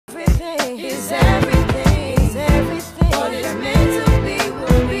everything. It's everything. It's everything. What it's meant to be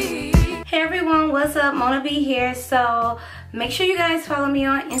will be. Hey everyone, what's up? Mona B here. So make sure you guys follow me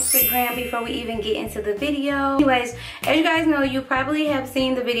on Instagram before we even get into the video. Anyways, as you guys know, you probably have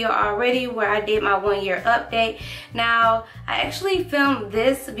seen the video already where I did my 1 year update. Now, I actually filmed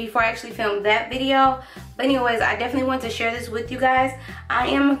this before I actually filmed that video. But anyways, I definitely want to share this with you guys. I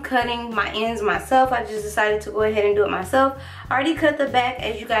am cutting my ends myself. I just decided to go ahead and do it myself. I already cut the back,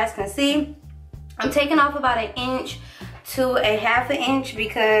 as you guys can see. I'm taking off about 1 inch to a 1/2 inch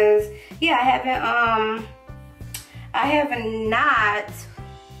because, yeah, I haven't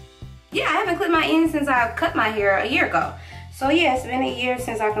clipped my ends since I cut my hair a year ago. So yeah, it's been a year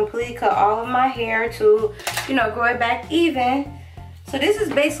since I completely cut all of my hair to, you know, grow it back even. So this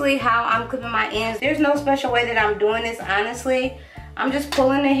is basically how I'm clipping my ends. There's no special way that I'm doing this, honestly. I'm just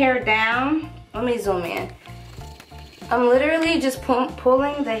pulling the hair down. Let me zoom in. I'm literally just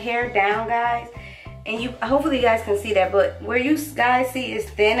pulling the hair down, guys. And hopefully you guys can see that, but where you guys see is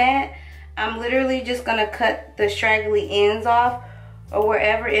thin at, I'm literally just gonna cut the straggly ends off, or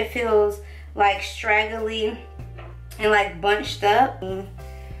wherever it feels like straggly and like bunched up.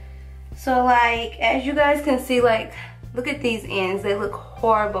 So like, as you guys can see, like, look at these ends. They look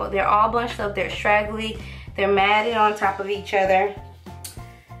horrible. They're all bunched up, they're straggly, they're matted on top of each other.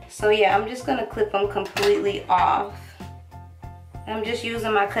 So yeah, I'm just gonna clip them completely off. I'm just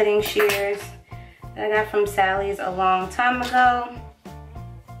using my cutting shears that I got from Sally's a long time ago.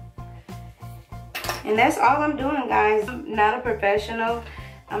 And that's all I'm doing, guys. I'm not a professional.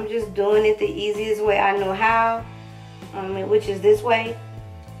 I'm just doing it the easiest way I know how, which is this way.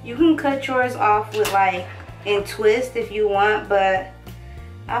 You can cut yours off with like in twist if you want, but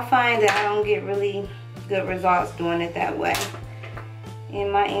I find that I don't get really good results doing it that way.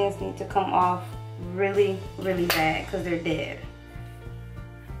 And my ends need to come off really, really bad because they're dead.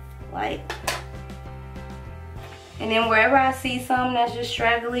 Like, and then wherever I see some that's just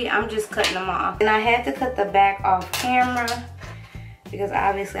straggly, I'm just cutting them off. And I had to cut the back off camera because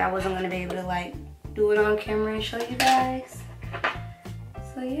obviously I wasn't gonna be able to like do it on camera and show you guys.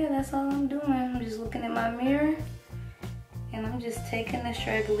 So yeah, that's all I'm doing. I'm just looking at my mirror and I'm just taking the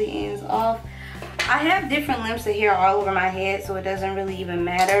straggly ends off. I have different lengths of hair all over my head, so it doesn't really even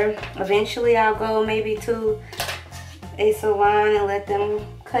matter. Eventually I'll go maybe to a salon and let them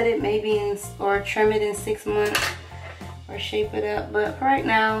cut it maybe or trim it in 6 months. Or shape it up, but for right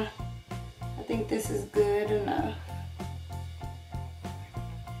now I think this is good enough.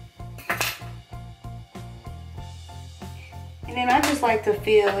 And then I just like to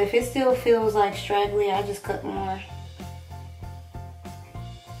feel, if it still feels like straggly, I just cut more.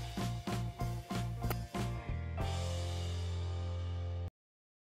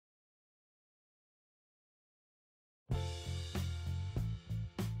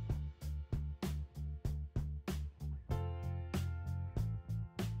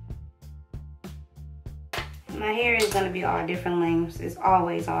 My hair is going to be all different lengths. It's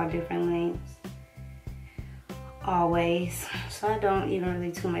always all different lengths. Always. So I don't even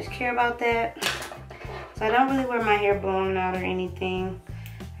really too much care about that. So I don't really wear my hair blown out or anything.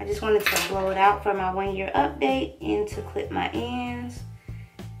 I just wanted to blow it out for my 1 year update and to clip my ends.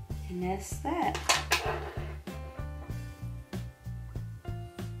 And that's that.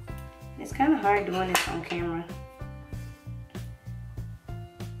 It's kind of hard doing this on camera.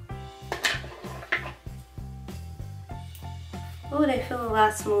 Oh, they feel a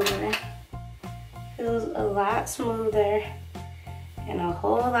lot smoother. Feels a lot smoother and a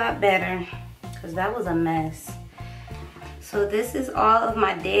whole lot better because that was a mess. So this is all of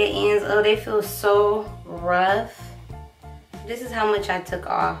my dead ends. Oh, they feel so rough. This is how much I took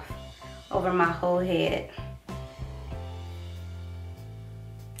off over my whole head.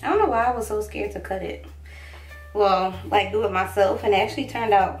 I don't know why I was so scared to cut it. Well, like do it myself, and it actually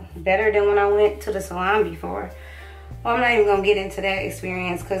turned out better than when I went to the salon before. Well, I'm not even gonna get into that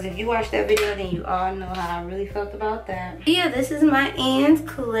experience because if you watch that video, then you all know how I really felt about that. Yeah, this is my ends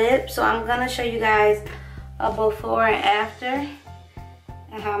clip. So I'm gonna show you guys a before and after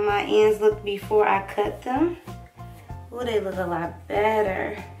and how my ends look before I cut them. Oh, they look a lot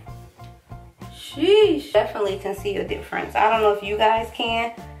better. Sheesh. Definitely can see a difference. I don't know if you guys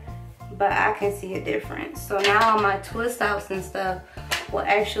can, but I can see a difference. So now all my twist outs and stuff will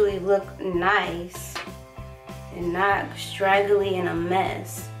actually look nice and not straggly and a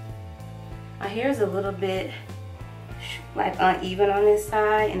mess. My hair is a little bit like uneven on this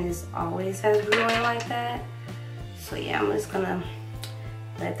side, and it always has been going like that. So yeah, I'm just gonna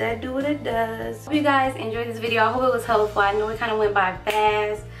let that do what it does. Hope you guys enjoyed this video. I hope it was helpful. I know it kind of went by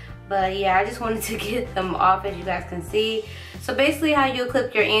fast, but yeah, I just wanted to get them off, as you guys can see. So basically how you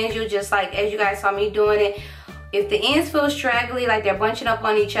clip your ends, you just like, as you guys saw me doing it, if the ends feel straggly, like they're bunching up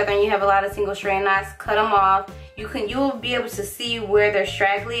on each other and you have a lot of single strand knots, cut them off. You'll be able to see where they're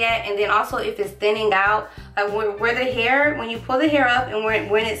straggly at, and then also if it's thinning out, like where the hair, when you pull the hair up and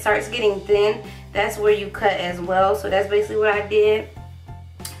when it starts getting thin, that's where you cut as well. So that's basically what I did.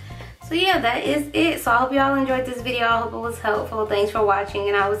 So yeah, that is it. So I hope y'all enjoyed this video. I hope it was helpful. Thanks for watching,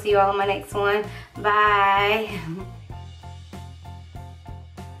 and I will see you all in my next one. Bye.